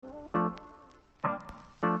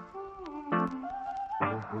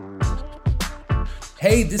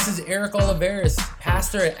Hey, this is Eric Oliveris,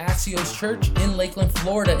 pastor at Axios Church in Lakeland,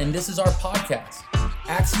 Florida, and this is our podcast.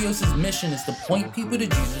 Axios' mission is to point people to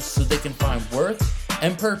Jesus so they can find worth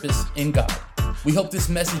and purpose in God. We hope this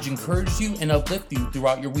message encourages you and uplifts you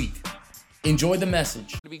throughout your week. Enjoy the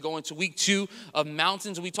message. We go into week 2 of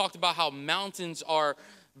mountains. We talked about how mountains are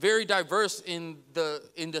very diverse in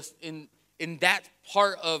that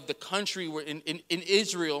part of the country, where in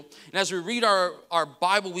Israel. And as we read our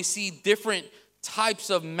Bible, we see different types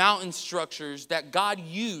of mountain structures that God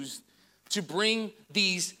used to bring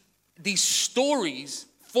these stories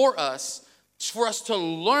for us to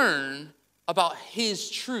learn about His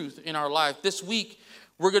truth in our life. This week,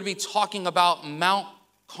 we're going to be talking about Mount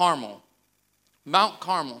Carmel. Mount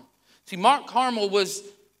Carmel. See, Mount Carmel was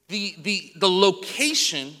the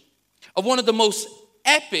location of one of the most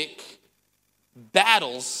epic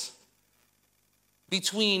battles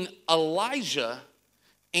between Elijah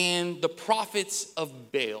and the prophets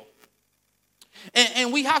of Baal.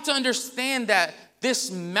 And we have to understand that this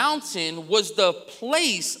mountain was the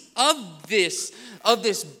place of this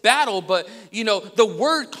battle. But, you know, the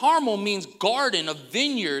word Carmel means garden, a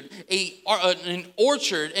vineyard, an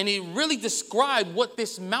orchard. And it really described what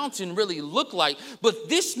this mountain really looked like. But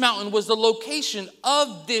this mountain was the location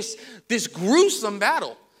of this gruesome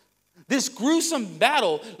battle. This gruesome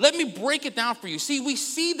battle, let me break it down for you. See, we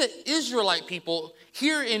see the Israelite people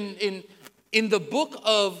here in the book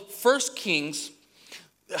of 1 Kings.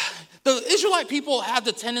 The Israelite people have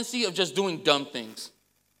the tendency of just doing dumb things.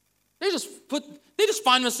 They just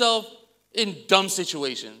find themselves in dumb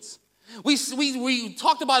situations. We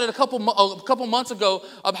talked about it a couple months ago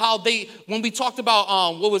of how when we talked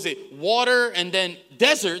about water and then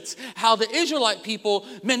deserts, how the Israelite people,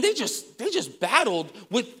 man, they just battled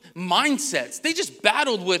with mindsets. They just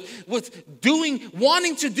battled with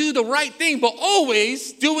wanting to do the right thing, but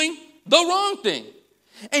always doing the wrong thing.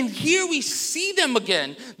 And here we see them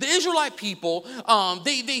again. The Israelite people,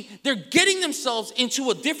 they're getting themselves into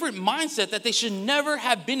a different mindset that they should never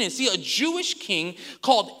have been in. See, a Jewish king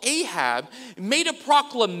called Ahab made a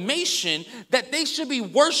proclamation that they should be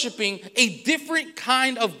worshiping a different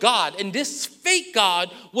kind of God. And this fake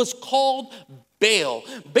God was called Baal.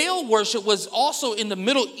 Baal worship was also in the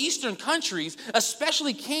Middle Eastern countries,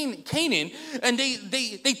 especially Canaan. And they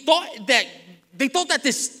thought that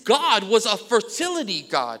this God was a fertility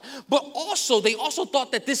God, but they also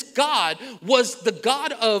thought that this God was the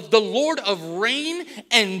God of the Lord of rain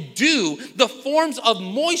and dew, the forms of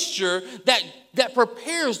moisture that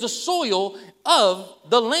prepares the soil of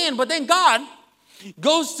the land. But then God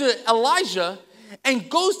goes to Elijah and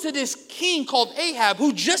goes to this king called Ahab,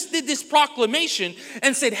 who just did this proclamation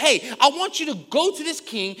and said, hey, I want you to go to this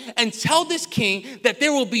king and tell this king that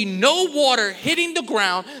there will be no water hitting the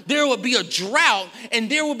ground, there will be a drought,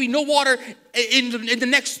 and there will be no water in the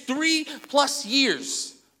next 3+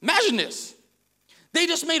 years. Imagine this. They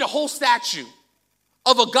just made a whole statue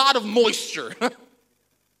of a God of moisture,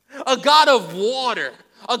 a God of water,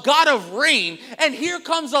 a God of rain. And here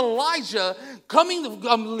comes Elijah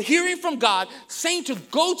hearing from God, saying to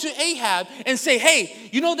go to Ahab and say, hey,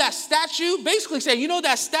 you know that statue? Basically saying, you know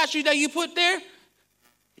that statue that you put there?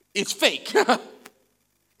 It's fake.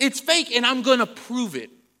 It's fake, and I'm going to prove it.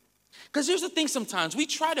 Because here's the thing sometimes. We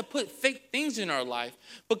try to put fake things in our life,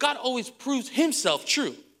 but God always proves Himself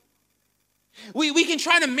true. We can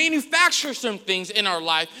try to manufacture some things in our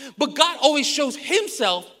life, but God always shows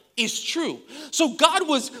Himself is true. So God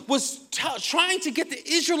was trying to get the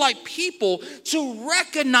Israelite people to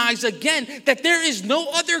recognize again that there is no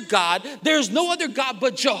other God. There's no other God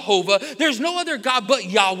but Jehovah. There's no other God but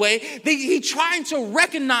Yahweh. He's trying to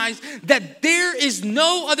recognize that there is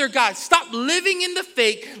no other God. Stop living in the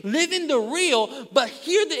fake, live in the real. But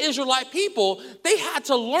here the Israelite people, they had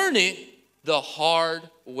to learn it the hard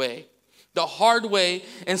way. The hard way.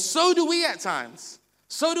 And so do we at times.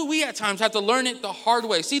 Have to learn it the hard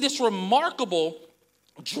way. See, this remarkable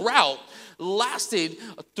drought lasted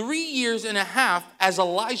 3.5 years as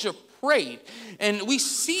Elijah prayed. And we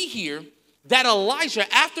see here that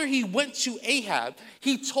Elijah, after he went to Ahab,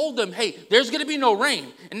 he told them, hey, there's going to be no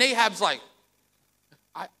rain. And Ahab's like,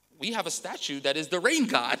 we have a statue that is the rain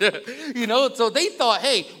god, so they thought,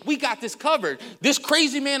 hey, we got this covered. This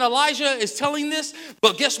crazy man Elijah is telling this,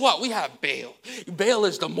 but guess what? We have Baal. Baal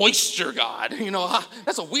is the moisture god.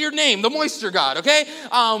 That's a weird name, the moisture god, okay?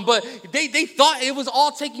 But they thought it was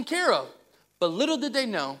all taken care of. But little did they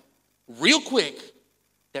know, real quick,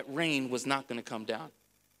 that rain was not going to come down.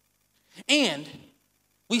 And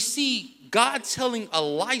we see God telling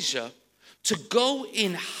Elijah to go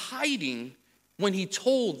in hiding when he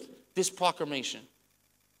told this proclamation.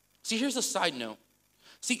 See, here's a side note.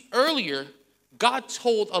 See, earlier, God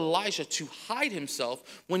told Elijah to hide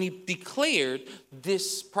himself when he declared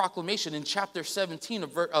this proclamation. In chapter 17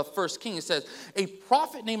 of 1 Kings, it says, a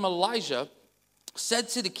prophet named Elijah said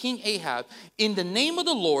to the king Ahab, in the name of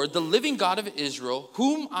the Lord, the living God of Israel,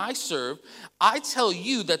 whom I serve, I tell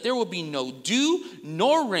you that there will be no dew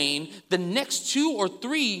nor rain the next 2 or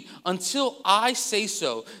 3 until I say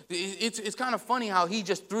so. It's kind of funny how he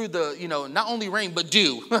just threw the, not only rain, but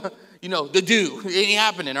dew. The dew. It ain't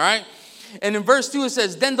happening, all right? And in verse 2 it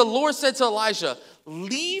says, then the Lord said to Elijah,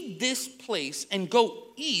 leave this place and go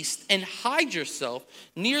east and hide yourself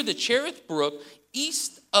near the Cherith Brook,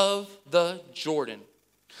 east of the Jordan.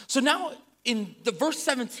 So now in the verse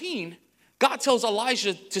 17, God tells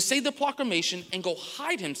Elijah to say the proclamation and go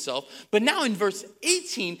hide himself. But now in verse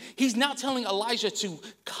 18, he's now telling Elijah to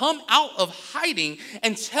come out of hiding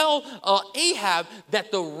and tell Ahab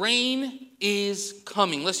that the rain is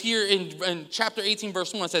coming. Let's hear in chapter 18,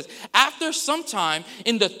 verse 1, it says, after some time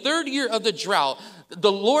in the 3rd year of the drought,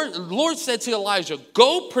 the Lord said to Elijah,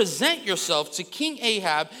 go present yourself to King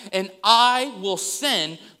Ahab, and I will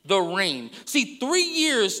send the rain. See, 3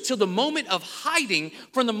 years till the moment of hiding,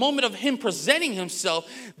 from the moment of him presenting himself,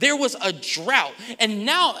 there was a drought. And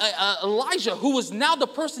now Elijah, who was now the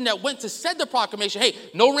person that went to said the proclamation, hey,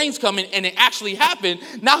 no rain's coming, and it actually happened.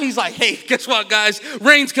 Now he's like, hey, guess what, guys?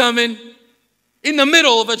 Rain's coming in the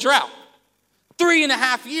middle of a drought.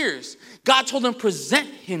 3.5 years. God told him present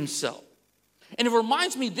himself. And it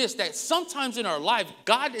reminds me this, that sometimes in our life,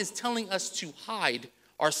 God is telling us to hide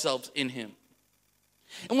ourselves in him.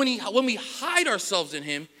 And when we hide ourselves in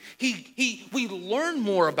him, we learn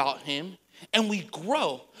more about him and we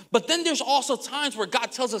grow. But then there's also times where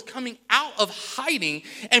God tells us coming out of hiding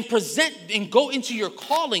and present and go into your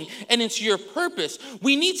calling and into your purpose.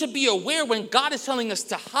 We need to be aware when God is telling us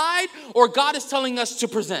to hide or God is telling us to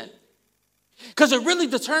present. Because it really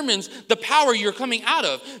determines the power you're coming out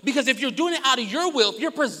of. Because if you're doing it out of your will, if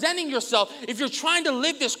you're presenting yourself, if you're trying to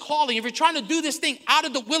live this calling, if you're trying to do this thing out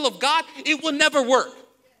of the will of God, it will never work.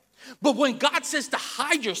 But when God says to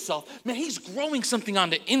hide yourself, man, he's growing something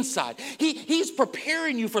on the inside. He's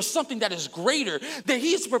preparing you for something that is greater, that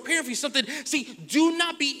he's preparing for you something. See, do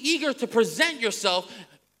not be eager to present yourself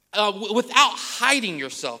without hiding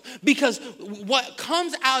yourself, because what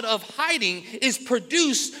comes out of hiding is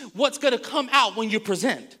produce what's going to come out when you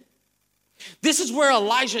present. This is where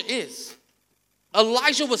Elijah is.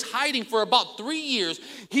 Elijah was hiding for about 3 years.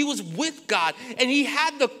 He was with God, and he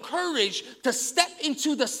had the courage to step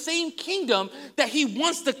into the same kingdom that he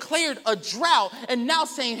once declared a drought, and now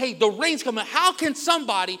saying, hey, the rain's coming. How can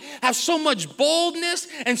somebody have so much boldness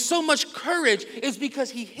and so much courage? It's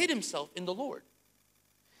because he hid himself in the Lord.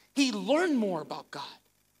 He learned more about God.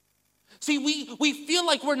 See, we feel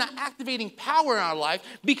like we're not activating power in our life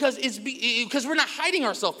because we're not hiding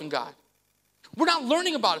ourselves in God. We're not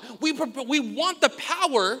learning about it. We want the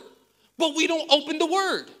power, but we don't open the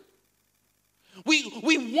word.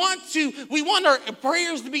 We want our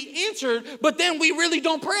prayers to be answered, but then we really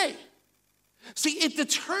don't pray. See, it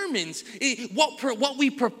determines what we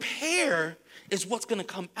prepare is what's going to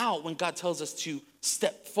come out when God tells us to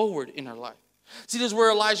step forward in our life. See, this is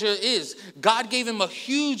where Elijah is. God gave him a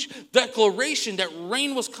huge declaration that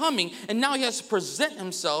rain was coming, and now he has to present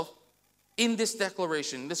himself in this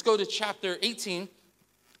declaration. Let's go to chapter 18,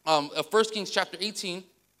 1 Kings chapter 18,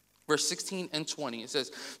 verse 16 and 20. It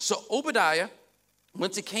says, so Obadiah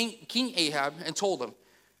went to King Ahab and told him,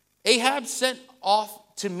 Ahab sent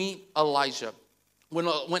off to meet Elijah. When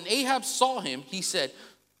Ahab saw him,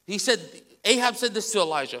 Ahab said this to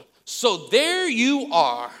Elijah, so there you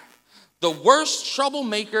are, the worst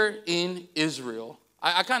troublemaker in Israel.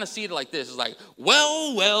 I kind of see it like this. It's like,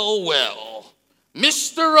 well,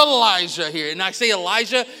 Mr. Elijah here. And I say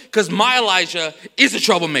Elijah because my Elijah is a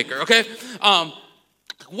troublemaker, okay?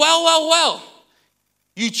 Well,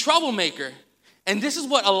 you troublemaker. And this is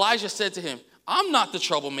what Elijah said to him. I'm not the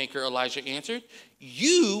troublemaker, Elijah answered.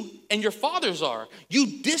 You and your fathers are.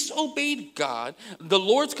 You disobeyed God, the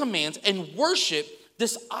Lord's commands, and worship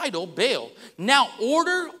this idol Baal. Now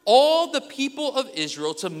order all the people of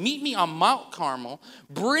Israel to meet me on Mount Carmel.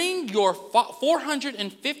 Bring your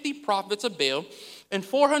 450 prophets of Baal and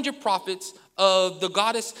 400 prophets of the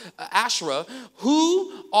goddess Asherah,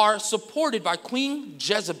 who are supported by Queen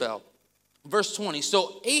Jezebel. Verse 20,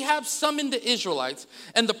 so Ahab summoned the Israelites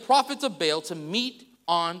and the prophets of Baal to meet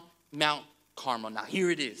on Mount Carmel. Now here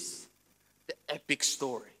it is, the epic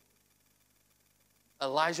story.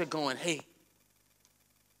 Elijah going, hey,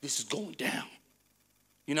 this is going down.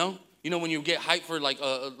 You know when you get hyped for like,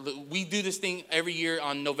 we do this thing every year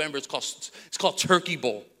on November. It's called Turkey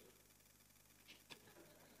Bowl.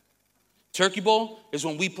 Turkey Bowl is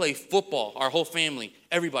when we play football, our whole family,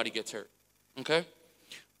 everybody gets hurt, okay?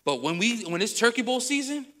 But when it's Turkey Bowl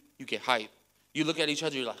season, you get hype. You look at each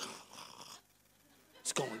other, you're like,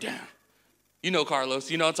 it's going down. You know, Carlos,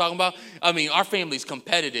 you know what I'm talking about? I mean, our family's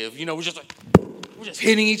competitive. You know, we're just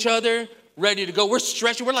hitting each other, ready to go. We're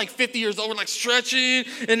stretching. We're like 50 years old. We're like stretching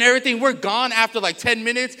and everything. We're gone after like 10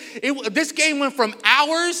 minutes. This game went from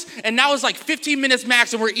hours, and now it's like 15 minutes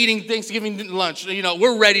max, and we're eating Thanksgiving lunch. You know,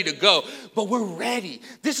 we're ready to go. But we're ready.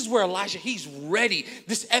 This is where Elijah, he's ready.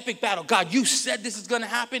 This epic battle. God, you said this is going to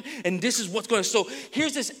happen, and this is what's going to. So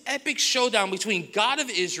here's this epic showdown between God of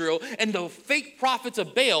Israel and the fake prophets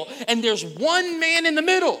of Baal, and there's one man in the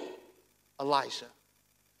middle, Elijah.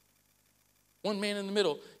 One man in the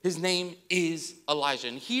middle. His name is Elijah.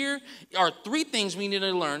 And here are three things we need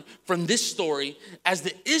to learn from this story as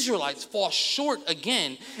the Israelites fall short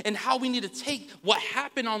again, and how we need to take what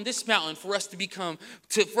happened on this mountain for us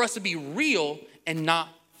to be real and not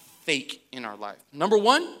fake in our life. Number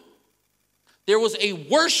one, there was a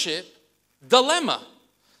worship dilemma.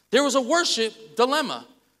 There was a worship dilemma.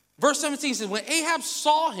 Verse 17 says, when Ahab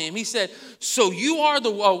saw him, he said, so you are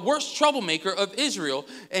the worst troublemaker of Israel.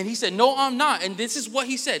 And he said, no, I'm not. And this is what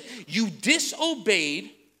he said. You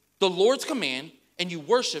disobeyed the Lord's command and you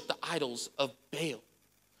worshiped the idols of Baal.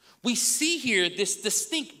 We see here this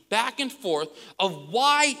distinct back and forth of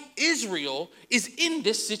why Israel is in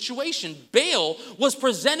this situation. Baal was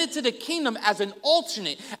presented to the kingdom as an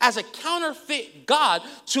alternate, as a counterfeit God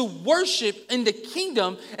to worship in the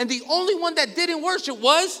kingdom. And the only one that didn't worship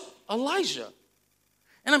was Elijah.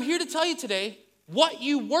 And I'm here to tell you today, what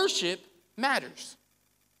you worship matters.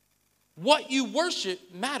 What you worship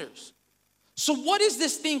matters. So what is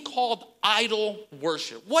this thing called idol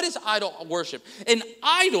worship? What is idol worship? An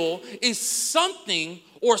idol is something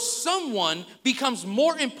or someone becomes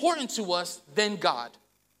more important to us than God.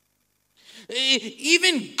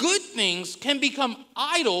 Even good things can become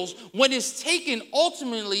idols when it's taken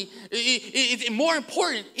ultimately, it's more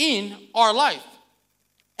important in our life.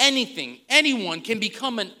 Anything, anyone can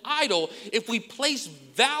become an idol if we place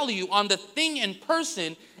value on the thing and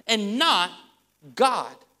person and not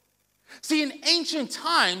God. See, in ancient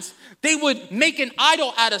times, they would make an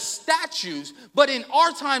idol out of statues, but in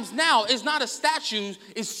our times now, it's not a statue,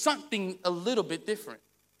 it's something a little bit different.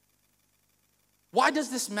 Why does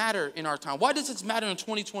this matter in our time? Why does this matter in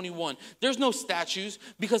 2021? There's no statues,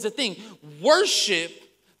 because the thing, worship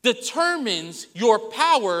determines your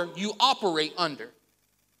power you operate under.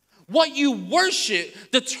 What you worship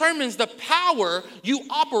determines the power you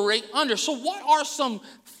operate under. So what are some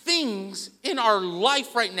things in our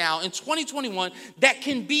life right now in 2021 that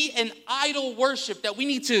can be an idol worship that we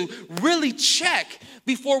need to really check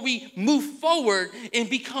before we move forward and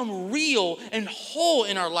become real and whole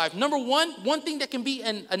in our life? Number one thing that can be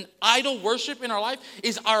an idol worship in our life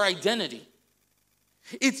is our identity.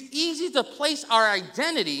 It's easy to place our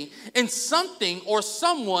identity in something or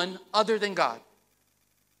someone other than God.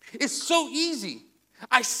 It's so easy.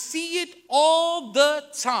 I see it all the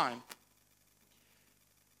time.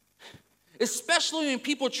 Especially when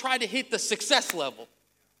people try to hit the success level.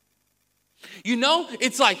 You know,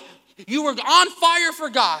 it's like you were on fire for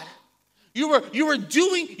God. You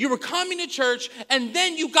were coming to church, and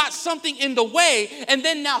then you got something in the way, and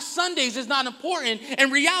then now Sundays is not important.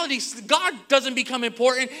 In reality, God doesn't become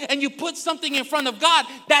important, and you put something in front of God,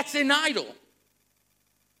 that's an idol.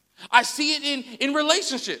 I see it in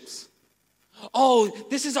relationships. Oh,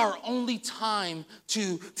 this is our only time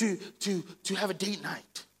to have a date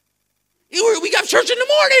night. We got church in the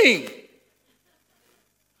morning.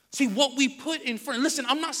 See, what we put in front. Listen,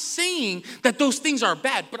 I'm not saying that those things are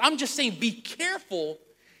bad, but I'm just saying be careful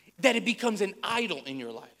that it becomes an idol in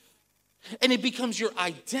your life. And it becomes your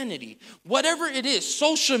identity. Whatever it is,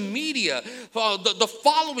 social media, the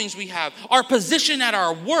followings we have, our position at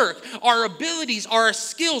our work, our abilities, our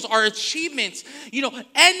skills, our achievements, you know,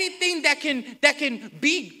 anything that can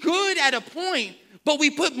be good at a point, but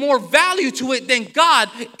we put more value to it than God,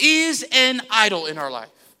 is an idol in our life.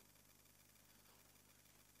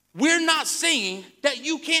 We're not saying that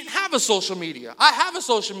you can't have a social media. I have a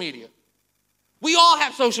social media. We all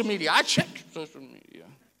have social media. I check social media.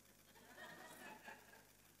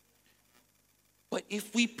 But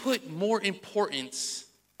if we put more importance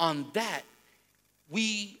on that,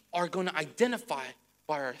 we are going to identify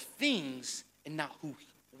by our things and not who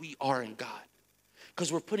we are in God.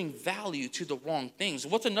 Because we're putting value to the wrong things.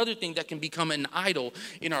 What's another thing that can become an idol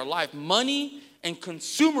in our life? Money and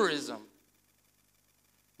consumerism.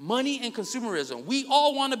 Money and consumerism. We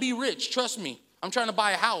all want to be rich. Trust me. I'm trying to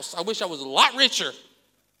buy a house. I wish I was a lot richer.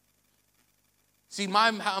 See,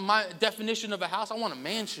 my definition of a house, I want a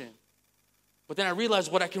mansion. But then I realized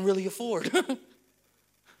what I can really afford.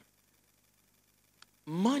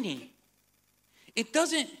 Money. It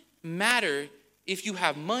doesn't matter if you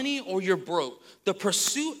have money or you're broke. The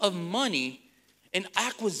pursuit of money and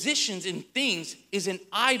acquisitions and things is an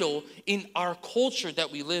idol in our culture that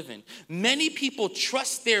we live in. Many people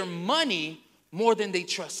trust their money more than they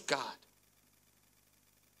trust God.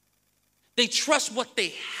 They trust what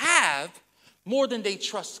they have more than they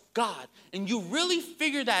trust God. And you really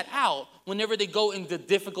figure that out whenever they go into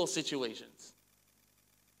difficult situations.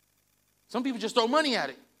 Some people just throw money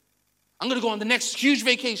at it. I'm going to go on the next huge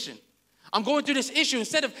vacation. I'm going through this issue.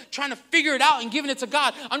 Instead of trying to figure it out and giving it to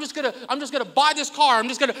God, I'm just gonna buy this car. I'm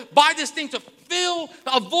just gonna buy this thing to fill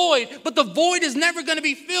a void. But the void is never gonna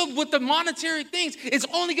be filled with the monetary things. It's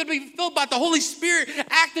only gonna be filled by the Holy Spirit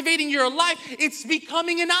activating your life. It's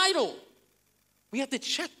becoming an idol. We have to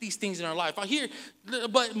check these things in our life. I hear,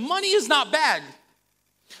 but money is not bad.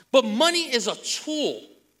 But money is a tool.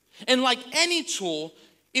 And like any tool,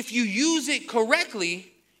 if you use it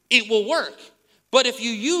correctly, it will work. But if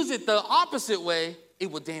you use it the opposite way,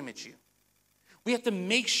 it will damage you. We have to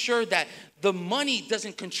make sure that the money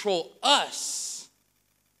doesn't control us,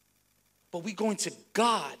 but we go into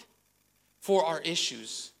God for our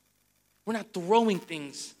issues. We're not throwing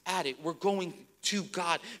things at it. We're going to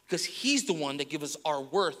God because He's the one that gives us our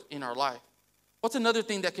worth in our life. What's another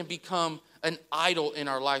thing that can become an idol in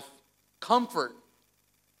our life? Comfort.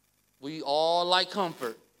 We all like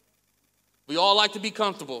comfort. We all like to be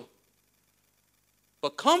comfortable.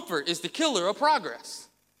 But comfort is the killer of progress.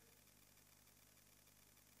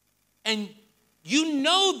 And you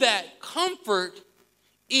know that comfort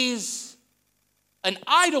is an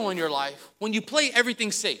idol in your life when you play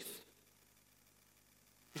everything safe.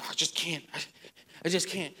 I just can't. I just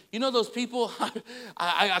can't. You know those people?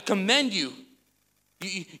 I commend you.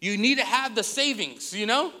 You need to have the savings, you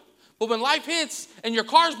know? But when life hits and your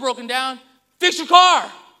car's broken down, fix your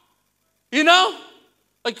car. You know?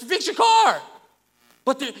 Like, fix your car.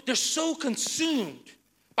 But they're so consumed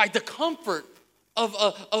by the comfort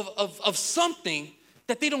of something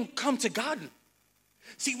that they don't come to God.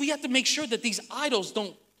 See, we have to make sure that these idols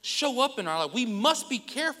don't show up in our life. We must be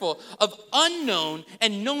careful of unknown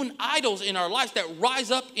and known idols in our lives that rise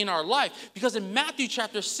up in our life. Because in Matthew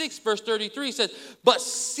chapter 6, verse 33, it says, but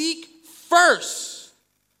seek first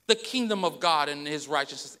the kingdom of God and His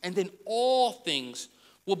righteousness, and then all things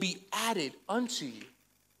will be added unto you.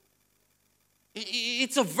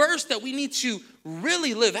 It's a verse that we need to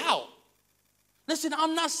really live out. Listen,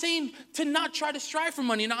 I'm not saying to not try to strive for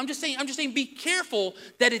money. No, I'm just saying be careful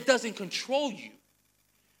that it doesn't control you.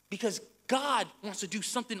 Because God wants to do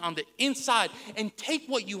something on the inside and take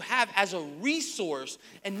what you have as a resource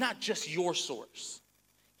and not just your source.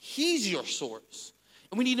 He's your source.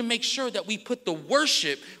 And we need to make sure that we put the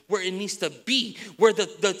worship where it needs to be, where the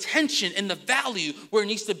attention and the value where it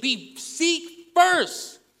needs to be. Seek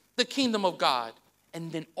first the kingdom of God,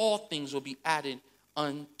 and then all things will be added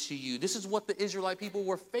unto you. This is what the Israelite people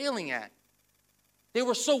were failing at. They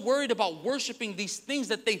were so worried about worshiping these things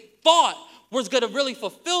that they thought was going to really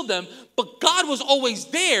fulfill them, but God was always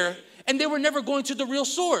there, and they were never going to the real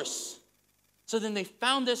source. So then they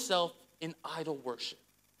found themselves in idol worship.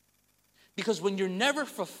 Because when you're never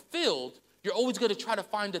fulfilled, you're always going to try to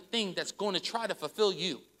find a thing that's going to try to fulfill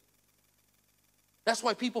you. That's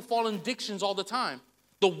why people fall in addictions all the time.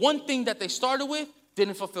 The one thing that they started with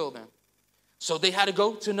didn't fulfill them. So they had to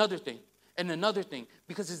go to another thing and another thing,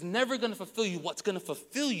 because it's never going to fulfill you. What's going to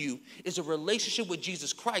fulfill you is a relationship with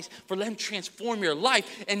Jesus Christ, for let Him transform your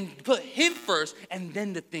life and put Him first, and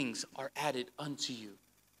then the things are added unto you.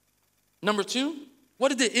 Number two, what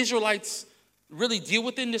did the Israelites really deal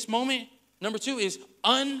with in this moment? Number two is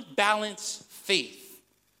unbalanced faith.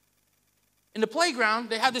 In the playground,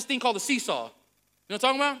 they have this thing called the seesaw. You know what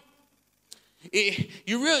I'm talking about?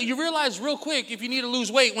 You realize real quick if you need to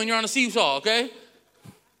lose weight when you're on a seesaw, okay?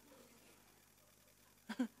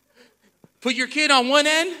 Put your kid on one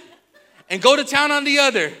end and go to town on the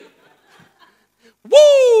other.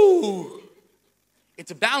 Woo! It's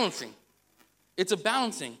a balancing. It's a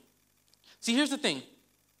balancing. See, here's the thing.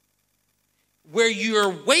 Where your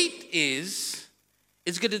weight is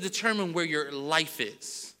going to determine where your life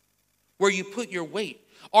is. Where you put your weight.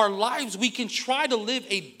 Our lives, we can try to live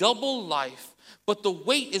a double life, but the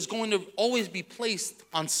weight is going to always be placed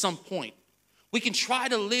on some point. We can try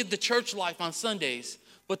to live the church life on Sundays,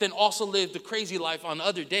 but then also live the crazy life on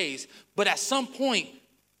other days. But at some point,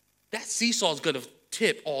 that seesaw is going to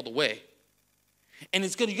tip all the way. And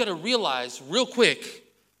you got to realize real quick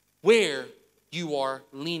where you are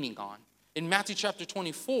leaning on. In Matthew chapter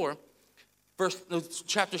 24,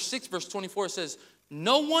 chapter 6, verse 24, it says,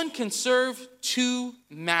 No one can serve two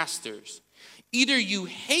masters. Either you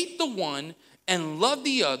hate the one and love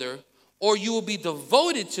the other, or you will be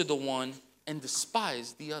devoted to the one and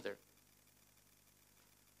despise the other.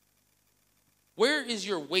 Where is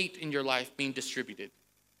your weight in your life being distributed?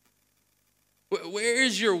 Where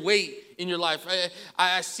is your weight in your life?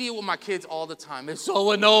 I see it with my kids all the time. It's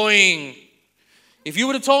so annoying. If you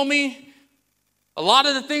would have told me a lot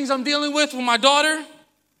of the things I'm dealing with my daughter,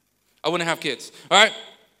 I wouldn't have kids, all right?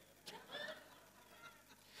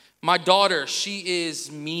 My daughter, she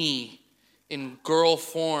is me in girl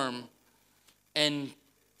form and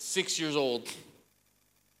 6 years old.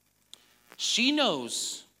 She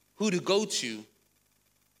knows who to go to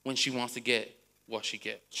when she wants to get what she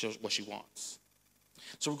wants.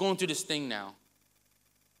 So we're going through this thing now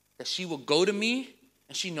that she will go to me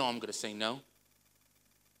and she know I'm going to say no.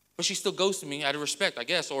 But she still goes to me out of respect, I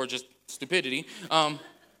guess, or just stupidity.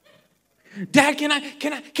 Dad, can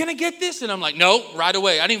I get this? And I'm like, no, right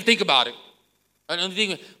away. I didn't even think about it.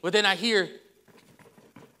 But then I hear,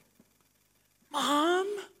 Mom,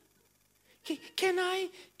 can I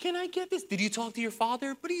get this? Did you talk to your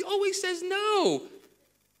father? But he always says no.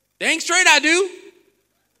 Dang straight I do.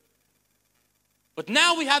 But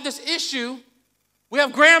now we have this issue. We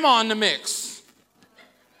have grandma in the mix.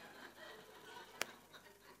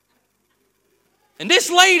 And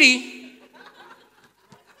this lady,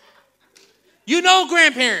 you know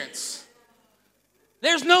grandparents,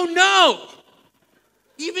 there's no.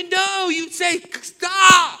 Even though you say,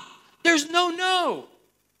 stop, there's no.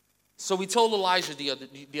 So we told Elijah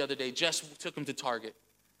the other day, Jess took him to Target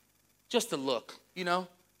just to look, you know.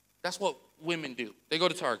 That's what women do. They go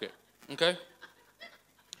to Target, okay?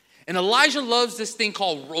 And Elijah loves this thing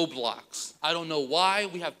called Roblox. I don't know why.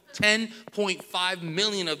 We have 10.5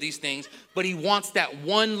 million of these things, but he wants that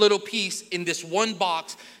one little piece in this one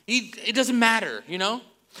box. It doesn't matter, you know?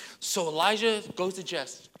 So Elijah goes to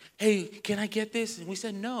Jess. Hey, can I get this? And we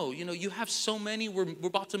said, no. You know, you have so many. We're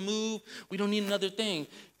about to move. We don't need another thing.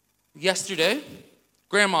 Yesterday,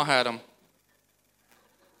 Grandma had them.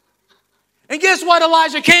 And guess what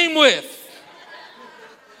Elijah came with?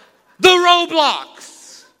 The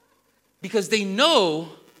Roblox. Because they know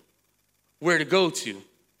where to go to.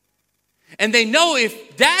 And they know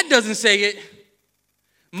if Dad doesn't say it,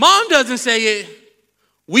 Mom doesn't say it,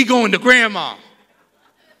 we going to Grandma.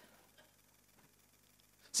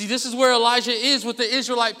 See, this is where Elijah is with the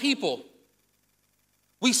Israelite people.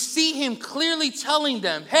 We see him clearly telling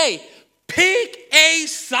them, hey, pick a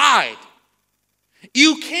side.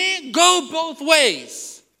 You can't go both ways.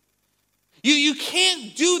 You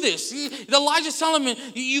can't do this. Elijah's telling him,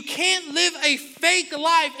 you can't live a fake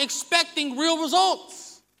life expecting real results.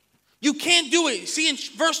 You can't do it. See, in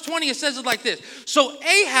verse 20, it says it like this. So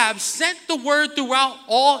Ahab sent the word throughout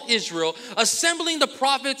all Israel, assembling the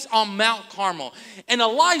prophets on Mount Carmel. And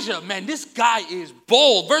Elijah, man, this guy is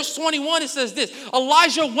bold. Verse 21, it says this.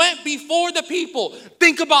 Elijah went before the people.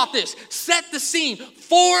 Think about this. Set the scene.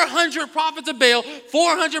 400 prophets of Baal,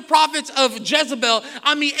 400 prophets of Jezebel.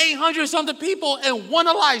 800 something people and one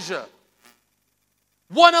Elijah.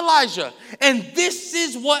 One Elijah. And this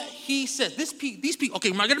is what he says. These people, okay,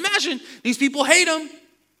 I'm not going to imagine. These people hate him.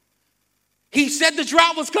 He said the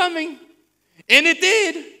drought was coming, and it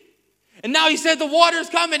did. And now he said the water is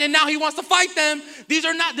coming, and now he wants to fight them. This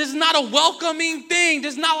is not a welcoming thing.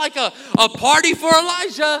 This is not like a party for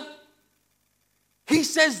Elijah. He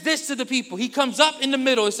says this to the people. He comes up in the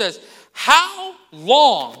middle. He says, how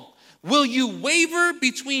long will you waver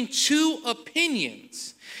between two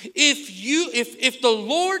opinions? If the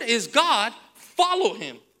Lord is God, follow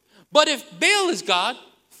him. But if Baal is God,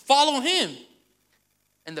 follow him.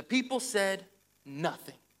 And the people said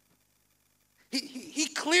nothing. He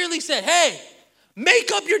clearly said, hey,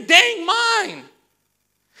 make up your dang mind.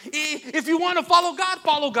 If you want to follow God,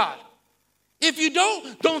 follow God. If you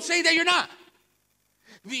don't say that you're not.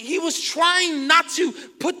 He was trying not to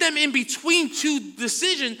put them in between two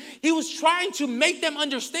decisions. He was trying to make them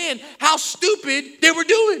understand how stupid they were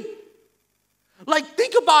doing. Like,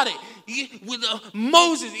 think about it. With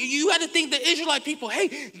Moses, you had to think the Israelite people,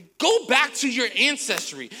 hey, go back to your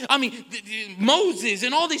ancestry. Moses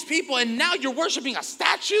and all these people, and now you're worshiping a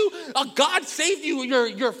statue? God saved you,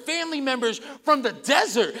 your family members from the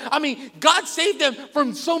desert. God saved them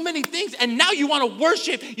from so many things, and now you want to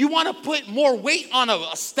worship, you want to put more weight on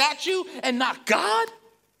a statue and not God?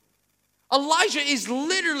 Elijah is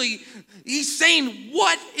he's saying,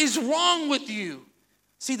 what is wrong with you?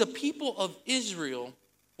 See, the people of Israel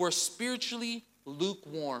were spiritually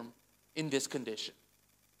lukewarm in this condition.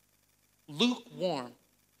 Lukewarm.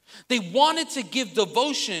 They wanted to give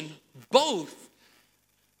devotion both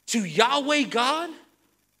to Yahweh God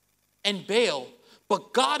and Baal.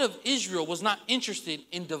 But God of Israel was not interested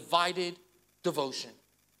in divided devotion.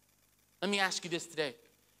 Let me ask you this today.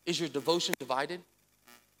 Is your devotion divided?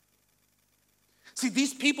 See,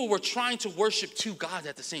 these people were trying to worship two gods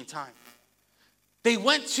at the same time. They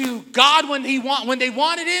went to God when they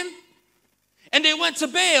wanted him, and they went to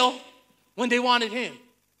Baal when they wanted him.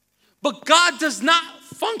 But God does not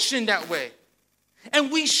function that way.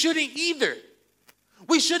 And we shouldn't either.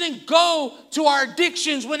 We shouldn't go to our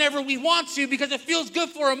addictions whenever we want to because it feels good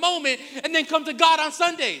for a moment and then come to God on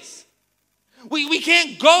Sundays. We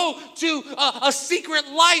can't go to a secret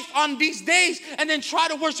life on these days and then try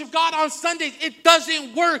to worship God on Sundays. It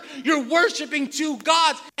doesn't work. You're worshiping two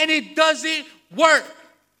gods and it doesn't work.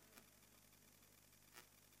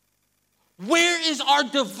 Where is our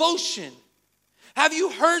devotion? Have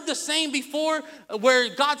you heard the saying before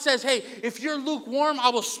where God says, hey, if you're lukewarm, I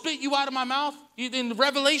will spit you out of my mouth? In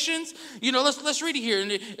Revelations, let's read it here.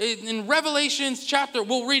 In Revelations chapter,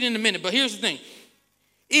 we'll read it in a minute, but here's the thing.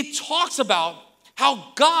 It talks about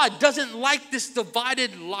how God doesn't like this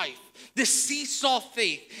divided life, this seesaw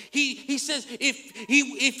faith. He says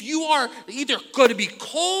if you are either going to be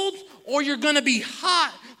cold or you're going to be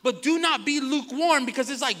hot, but do not be lukewarm because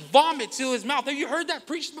it's like vomit to his mouth. Have you heard that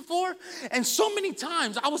preached before? And so many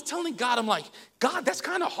times I was telling God, I'm like, God, that's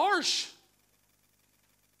kind of harsh.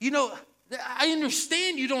 I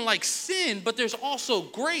understand you don't like sin, but there's also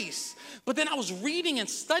grace. But then I was reading and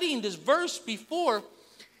studying this verse before,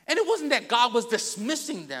 and it wasn't that God was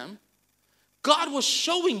dismissing them. God was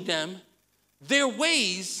showing them their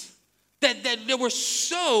ways that they were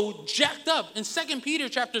so jacked up. In 2 Peter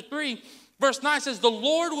chapter 3, verse 9 says, the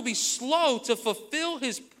Lord will be slow to fulfill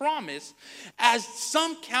his promise, as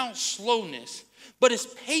some count slowness, but is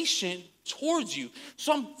patient towards you.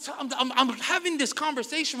 So I'm having this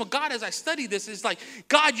conversation with God as I study this. It's like,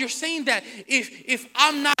 God, you're saying that if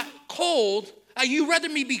I'm not cold, you'd rather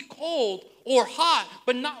me be cold or hot,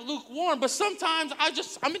 but not lukewarm. But sometimes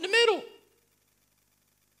I'm in the middle.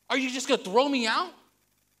 Are you just going to throw me out?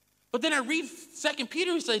 But then I read 2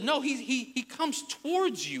 Peter, he said, no, he comes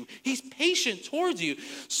towards you. He's patient towards you.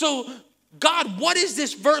 So God, what is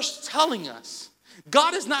this verse telling us?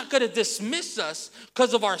 God is not going to dismiss us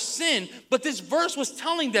because of our sin, but this verse was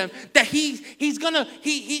telling them that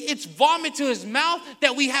it's vomit to his mouth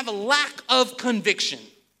that we have a lack of conviction.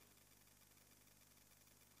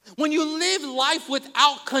 When you live life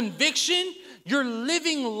without conviction, you're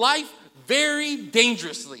living life very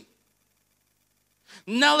dangerously.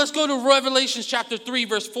 Now let's go to Revelation chapter 3,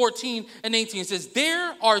 verse 14 and 18. It says,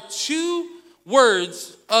 there are two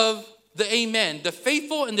words of the Amen, the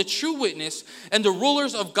faithful and the true witness, and the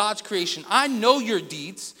rulers of God's creation. I know your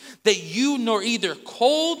deeds, that you nor either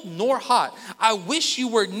cold nor hot. I wish you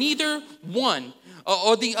were neither one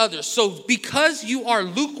or the other. So because you are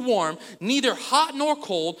lukewarm, neither hot nor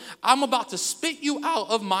cold, I'm about to spit you out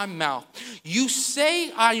of my mouth. You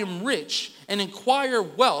say I am rich and acquire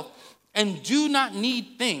wealth and do not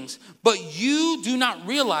need things, but you do not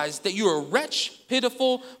realize that you are wretched,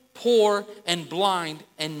 pitiful, poor, and blind,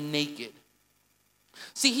 and naked.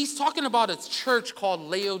 See, he's talking about a church called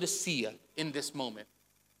Laodicea in this moment.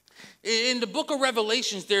 In the book of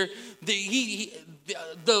Revelations, the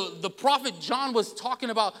prophet John was talking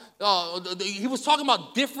about,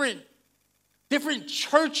 different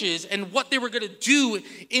churches and what they were going to do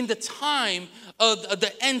in the time of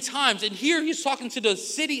the end times. And here he's talking to the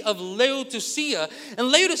city of Laodicea.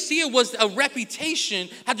 And Laodicea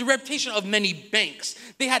had the reputation of many banks.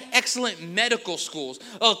 They had excellent medical schools,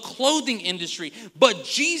 a clothing industry. But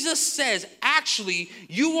Jesus says, actually,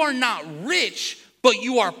 you are not rich, but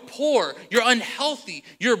you are poor, you're unhealthy,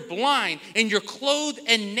 you're blind, and you're clothed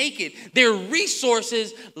and naked. Their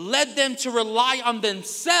resources led them to rely on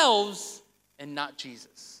themselves and not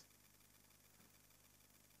Jesus.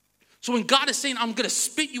 So when God is saying, I'm going to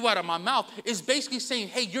spit you out of my mouth, is basically saying,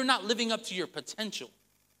 hey, you're not living up to your potential.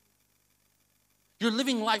 You're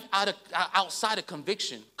living life outside of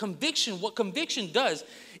conviction. What conviction does,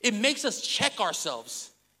 it makes us check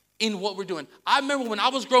ourselves in what we're doing. I remember when I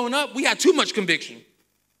was growing up, we had too much conviction.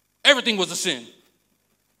 Everything was a sin.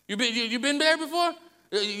 You been there before?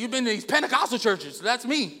 You've been to these Pentecostal churches. That's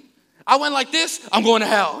me. I went like this, I'm going to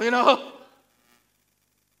hell,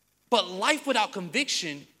 But life without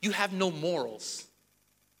conviction, you have no morals.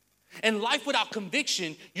 And life without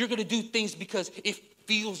conviction, you're going to do things because it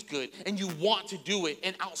feels good and you want to do it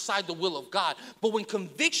and outside the will of God. But when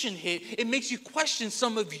conviction hit, it makes you question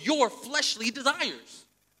some of your fleshly desires.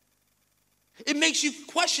 It makes you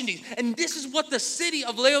question these. And this is what the city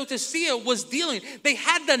of Laodicea was dealing. They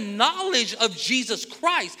had the knowledge of Jesus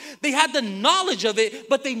Christ. They had the knowledge of it,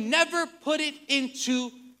 but they never put it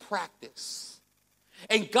into practice.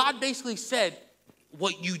 And God basically said,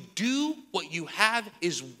 what you do, what you have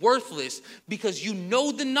is worthless because you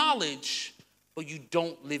know the knowledge, but you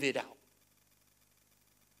don't live it out.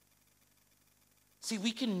 See,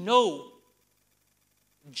 we can know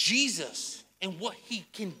Jesus and what he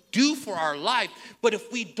can do for our life, but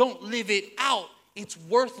if we don't live it out, it's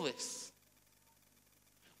worthless.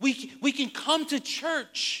 We can come to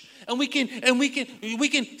church and we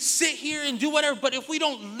can sit here and do whatever, but if we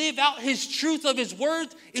don't live out his truth of his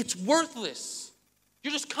words, it's worthless.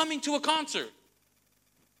 You're just coming to a concert.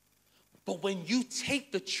 But when you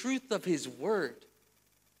take the truth of his word,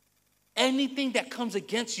 anything that comes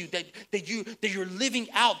against you, that you're living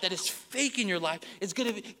out, that is fake in your life, it's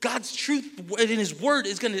gonna be God's truth in his word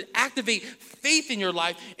is gonna activate faith in your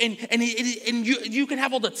life, and you can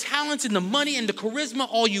have all the talents and the money and the charisma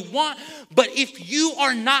all you want, but if you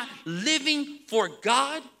are not living for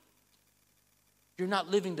God, you're not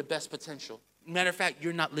living the best potential. Matter of fact,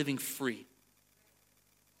 you're not living free.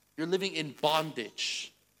 You're living in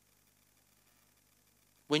bondage.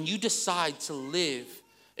 When you decide to live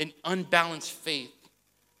an unbalanced faith,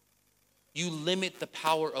 you limit the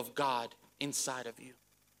power of God inside of you.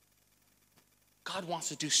 God wants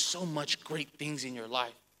to do so much great things in your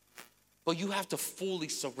life, but you have to fully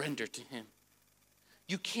surrender to him.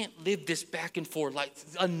 You can't live this back and forth. Like,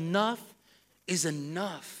 enough is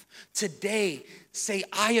enough. Today, say,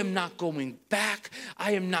 I am not going back.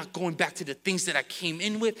 I am not going back to the things that I came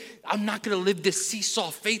in with. I'm not going to live this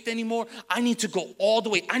seesaw faith anymore. I need to go all the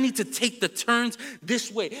way. I need to take the turns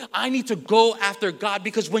this way. I need to go after God,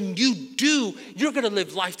 because when you do, you're going to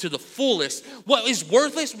live life to the fullest. What is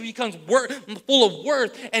worthless becomes full of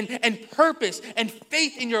worth and purpose and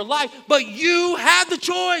faith in your life. But you have the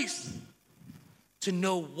choice to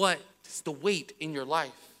know what's the weight in your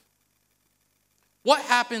life. What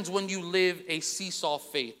happens when you live a seesaw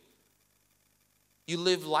faith? You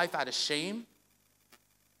live life out of shame.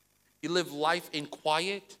 You live life in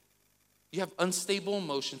quiet. You have unstable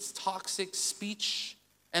emotions, toxic speech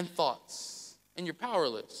and thoughts, and you're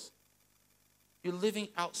powerless. You're living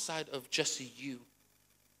outside of just you.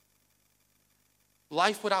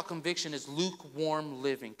 Life without conviction is lukewarm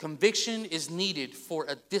living. Conviction is needed for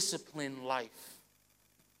a disciplined life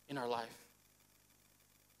in our life.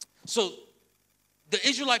 So, the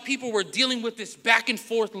Israelite people were dealing with this back and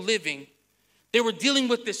forth living. They were dealing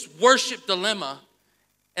with this worship dilemma.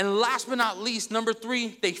 And last but not least, number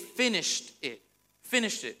 3, they finished it.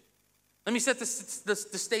 Let me set the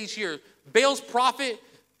stage here. Baal's prophet,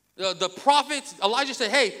 the prophet, Elijah said,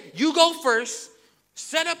 hey, you go first,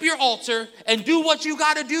 set up your altar, and do what you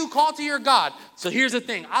got to do, call to your God. So here's the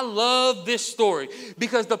thing. I love this story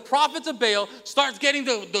because the prophets of Baal starts getting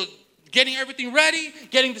getting everything ready,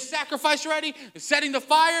 getting the sacrifice ready, setting the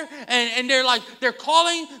fire, and they're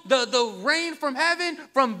calling the rain from heaven,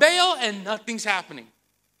 from Baal, and nothing's happening.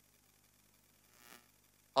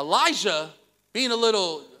 Elijah, being a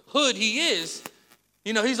little hood he is,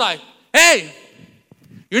 he's like, hey,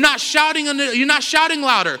 you're not shouting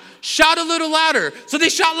louder. Shout a little louder. So they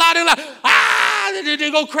shout louder and louder.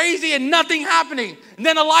 They go crazy and nothing happening. And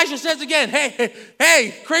then Elijah says again,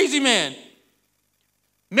 hey, crazy man.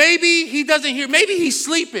 Maybe he doesn't hear, maybe he's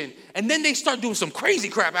sleeping. And then they start doing some crazy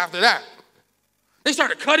crap after that. They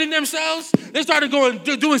started cutting themselves. They started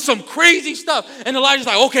doing some crazy stuff. And Elijah's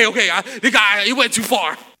like, okay, the guy, he went too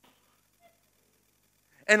far.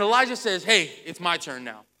 And Elijah says, hey, it's my turn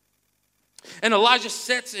now. And Elijah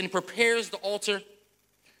sets and prepares the altar.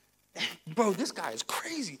 Bro, this guy is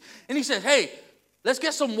crazy. And he says, hey, let's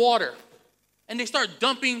get some water. And they start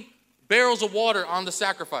dumping barrels of water on the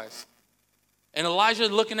sacrifice. And Elijah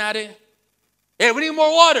looking at it, hey, we need more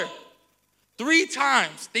water. 3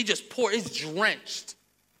 times, they just pour, it's drenched.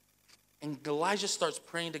 And Elijah starts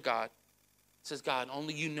praying to God. Says, God,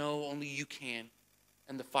 only you know, only you can.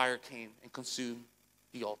 And the fire came and consumed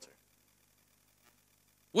the altar.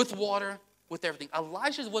 With water, with everything.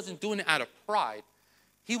 Elijah wasn't doing it out of pride.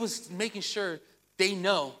 He was making sure they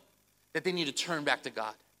know that they need to turn back to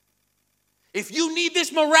God. If you need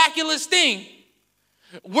this miraculous thing,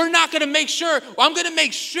 I'm going to make sure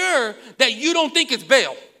that you don't think it's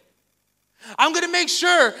Baal. I'm going to make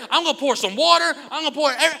sure, I'm going to pour some water. I'm going to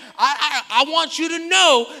pour, I want you to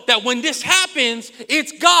know that when this happens,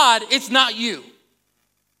 it's God, it's not you.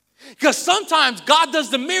 Because sometimes God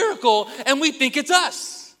does the miracle and we think it's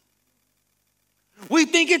us. We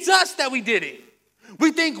think it's us that we did it.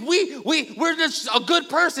 We think we're just a good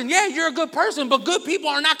person. Yeah, you're a good person, but good people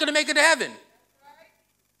are not going to make it to heaven.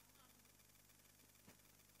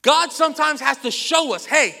 God sometimes has to show us,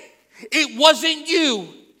 hey, it wasn't you.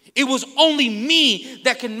 It was only me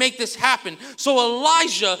that can make this happen. So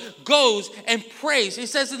Elijah goes and prays. He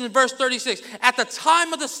says it in verse 36. At the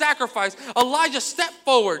time of the sacrifice, Elijah stepped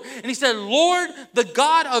forward and he said, Lord, the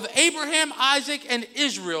God of Abraham, Isaac, and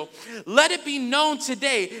Israel, let it be known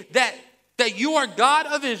today that you are God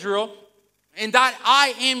of Israel and that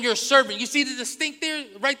I am your servant. You see the distinct there,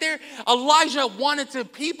 right there? Elijah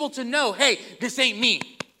wanted people to know, hey, this ain't me.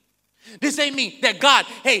 This ain't me. That God,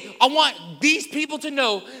 hey, I want these people to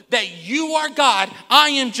know that you are God. I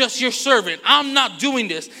am just your servant. I'm not doing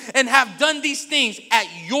this and have done these things at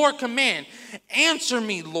your command. Answer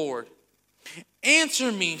me, Lord.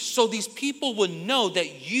 Answer me so these people would know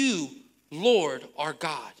that you, Lord, are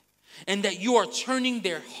God and that you are turning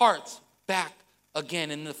their hearts back again.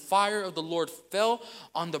 And the fire of the Lord fell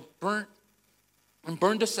on the burnt and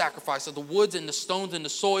burned the sacrifice of the woods and the stones and the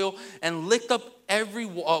soil and licked up every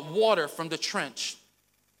water from the trench.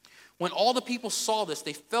 When all the people saw this,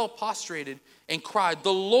 they fell prostrated and cried,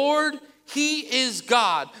 the Lord, he is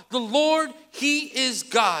God. The Lord, he is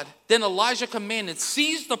God. Then Elijah commanded,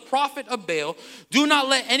 seize the prophet of Baal. Do not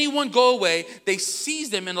let anyone go away. They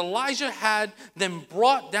seized him, and Elijah had them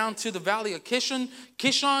brought down to the valley of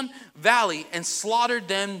Kishon Valley and slaughtered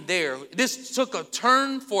them there. This took a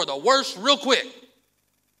turn for the worse real quick.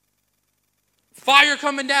 Fire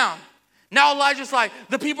coming down. Now Elijah's like,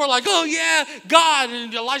 the people are like, oh yeah, God.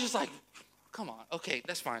 And Elijah's like, come on, okay,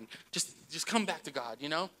 that's fine. Just come back to God, you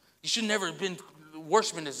know? You should never have been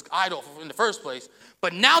worshiping this idol in the first place.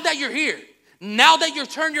 But now that you're here, now that you've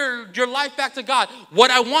turned your life back to God,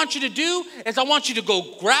 what I want you to do is I want you to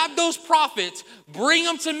go grab those prophets, bring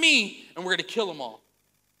them to me, and we're going to kill them all.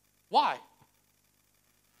 Why?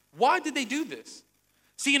 Why did they do this?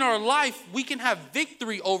 See, in our life, we can have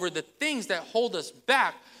victory over the things that hold us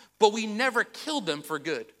back, but we never kill them for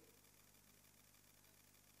good.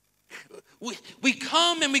 We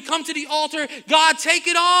come to the altar, God, take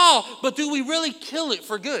it all, but do we really kill it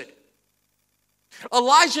for good?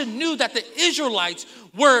 Elijah knew that the Israelites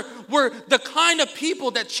were the kind of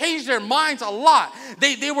people that changed their minds a lot.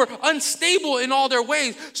 They were unstable in all their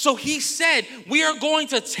ways. So he said, we are going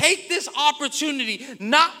to take this opportunity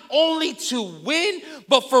not only to win,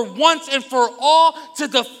 but for once and for all to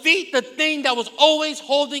defeat the thing that was always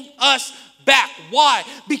holding us back. Why?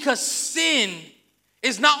 Because sin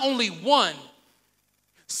is not only one.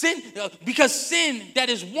 Because sin that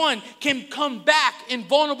is one can come back in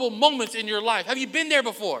vulnerable moments in your life. Have you been there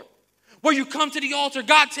before? Where you come to the altar,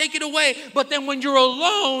 God, take it away. But then when you're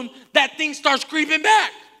alone, that thing starts creeping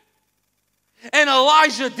back. And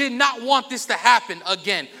Elijah did not want this to happen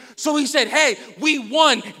again. So he said, hey, we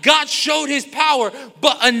won. God showed his power,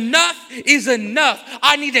 but enough is enough.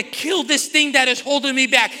 I need to kill this thing that is holding me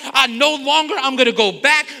back. I'm going to go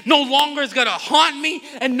back. No longer is going to haunt me.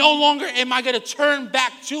 And no longer am I going to turn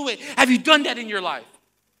back to it. Have you done that in your life?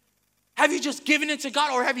 Have you just given it to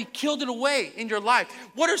God, or have you killed it away in your life?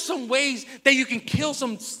 What are some ways that you can kill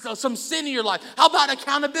some sin in your life? How about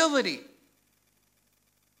accountability?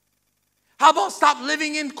 How about stop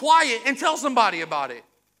living in quiet and tell somebody about it?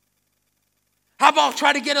 How about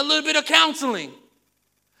try to get a little bit of counseling?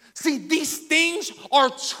 See, these things are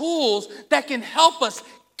tools that can help us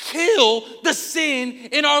kill the sin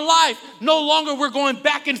in our life. No longer we're going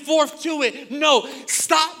back and forth to it. No,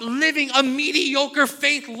 stop living a mediocre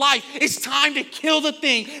faith life. It's time to kill the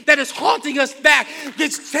thing that is haunting us back.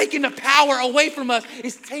 That's taking the power away from us.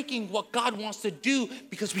 It's taking what God wants to do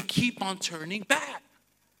because we keep on turning back.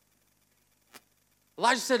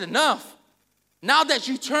 Elijah said, enough. Now that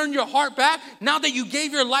you turned your heart back, now that you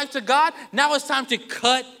gave your life to God, now it's time to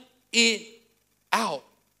cut it out.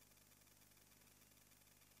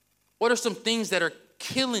 What are some things that are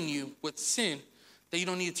killing you with sin that you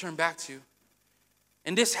don't need to turn back to?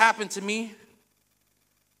 And this happened to me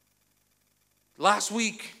last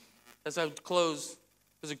week as I closed. It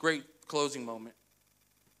was a great closing moment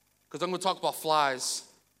because I'm going to talk about flies.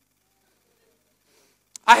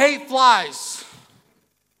 I hate flies.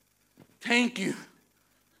 Thank you.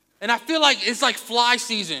 And I feel like it's like fly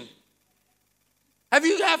season. Have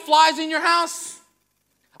you had flies in your house?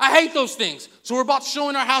 I hate those things. So we're about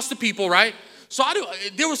showing our house to people, right? So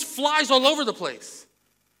there was flies all over the place.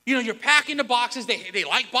 You know, you're packing the boxes. They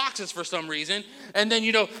like boxes for some reason. And then,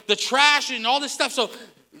 you know, the trash and all this stuff. So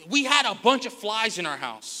we had a bunch of flies in our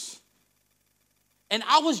house. And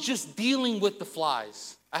I was just dealing with the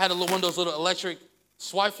flies. I had one of those little electric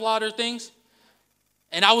swipe flatter things.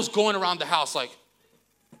 And I was going around the house like,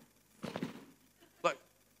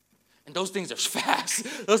 and those things are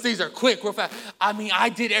fast. Those things are quick, real fast. I mean, I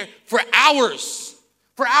did it for hours.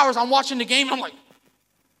 For hours, I'm watching the game, and I'm like,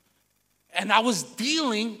 And I was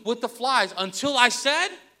dealing with the flies until I said,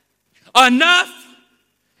 enough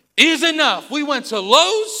is enough. We went to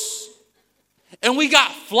Lowe's and we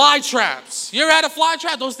got fly traps. You ever had a fly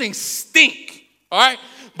trap? Those things stink, all right?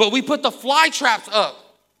 But we put the fly traps up.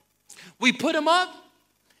 We put them up,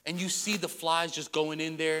 and you see the flies just going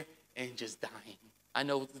in there and just dying. I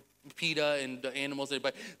know PETA and the animals,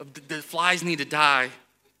 but the flies need to die.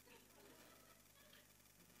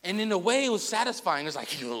 And in a way, it was satisfying. It was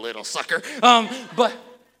like, you little sucker. But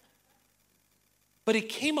it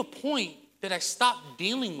came a point that I stopped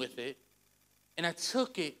dealing with it, and I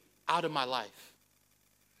took it out of my life.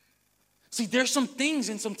 See, there's some things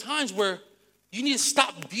and some times where you need to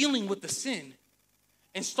stop dealing with the sin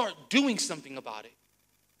and start doing something about it.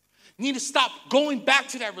 You need to stop going back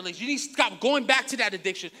to that relationship. You need to stop going back to that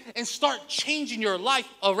addiction and start changing your life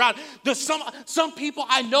around. There's some people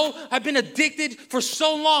I know have been addicted for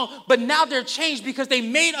so long, but now they're changed because they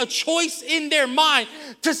made a choice in their mind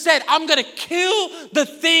to say, I'm going to kill the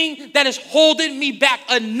thing that is holding me back.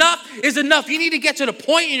 Enough is enough. You need to get to the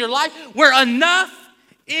point in your life where enough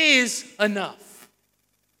is enough.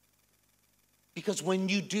 Because when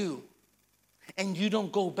you do, and you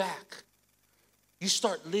don't go back, you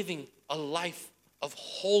start living a life of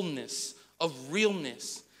wholeness, of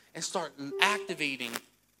realness, and start activating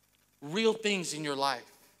real things in your life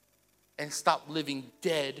and stop living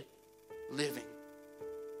dead living.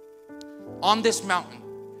 On this mountain,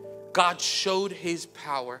 God showed his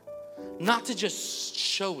power, not to just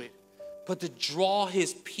show it, but to draw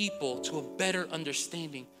his people to a better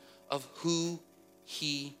understanding of who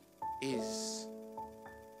he is.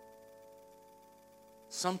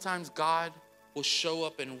 Sometimes God will show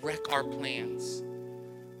up and wreck our plans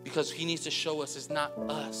because he needs to show us it's not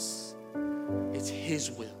us, it's his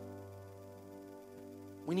will.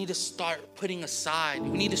 We need to start putting aside,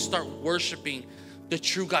 we need to start worshiping the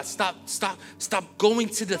true God. Stop going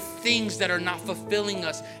to the things that are not fulfilling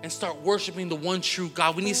us and start worshiping the one true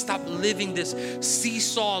God. We need to stop living this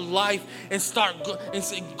seesaw life and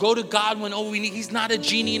go to God when we need. He's not a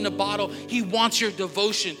genie in the bottle. He wants your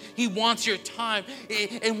devotion. He wants your time.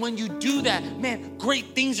 And when you do that, man,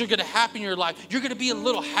 great things are going to happen in your life. You're going to be a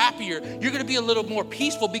little happier. You're going to be a little more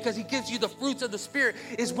peaceful because he gives you the fruits of the Spirit.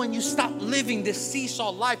 Is when you stop living this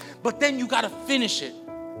seesaw life, but then you got to finish it.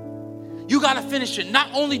 You got to finish it. Not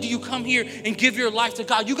only do you come here and give your life to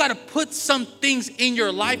God, you got to put some things in your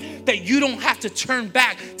life that you don't have to turn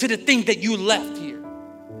back to the thing that you left here.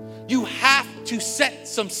 You have to set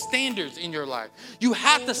some standards in your life. You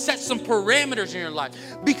have to set some parameters in your life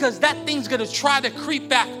because that thing's going to try to creep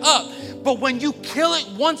back up. But when you kill it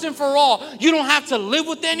once and for all, you don't have to live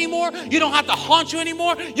with it anymore. You don't have to haunt you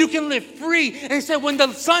anymore. You can live free. And he said, when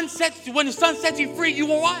the sun sets you free, you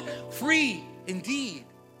are what? Free indeed.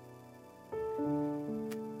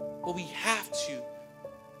 But we have to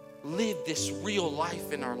live this real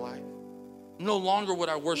life in our life. No longer would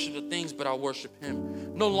I worship the things, but I'll worship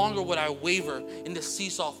him. No longer would I waver in the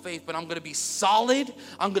seesaw faith, but I'm going to be solid,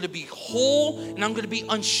 I'm going to be whole, and I'm going to be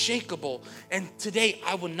unshakable. And today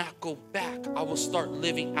I will not go back. I will start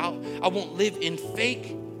living out. I won't live in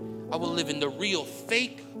fake. I will live in the real.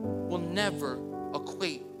 Fake will never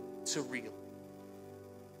equate to real.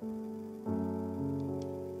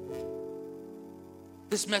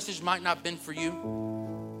 This message might not have been for you,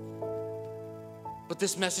 but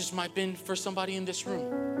this message might have been for somebody in this room.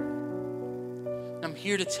 And I'm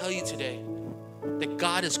here to tell you today that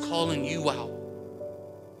God is calling you out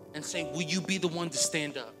and saying, will you be the one to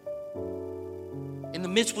stand up? In the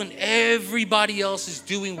midst when everybody else is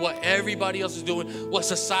doing what everybody else is doing, what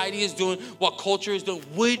society is doing, what culture is doing,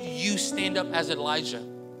 would you stand up as Elijah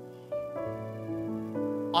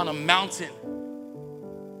on a mountain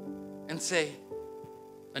and say,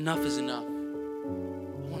 enough is enough.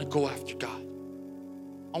 I want to go after God.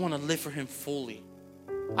 I want to live for him fully.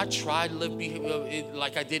 I tried to live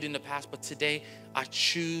like I did in the past, but today I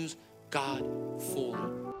choose God fully.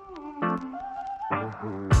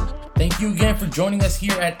 Thank you again for joining us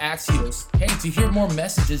here at Axios. Hey, to hear more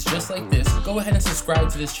messages just like this, go ahead and subscribe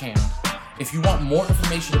to this channel. If you want more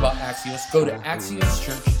information about Axios, go to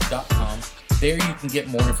axioschurch.com. There you can get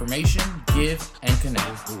more information, give, and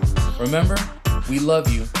connect. Remember, we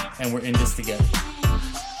love you, and we're in this together.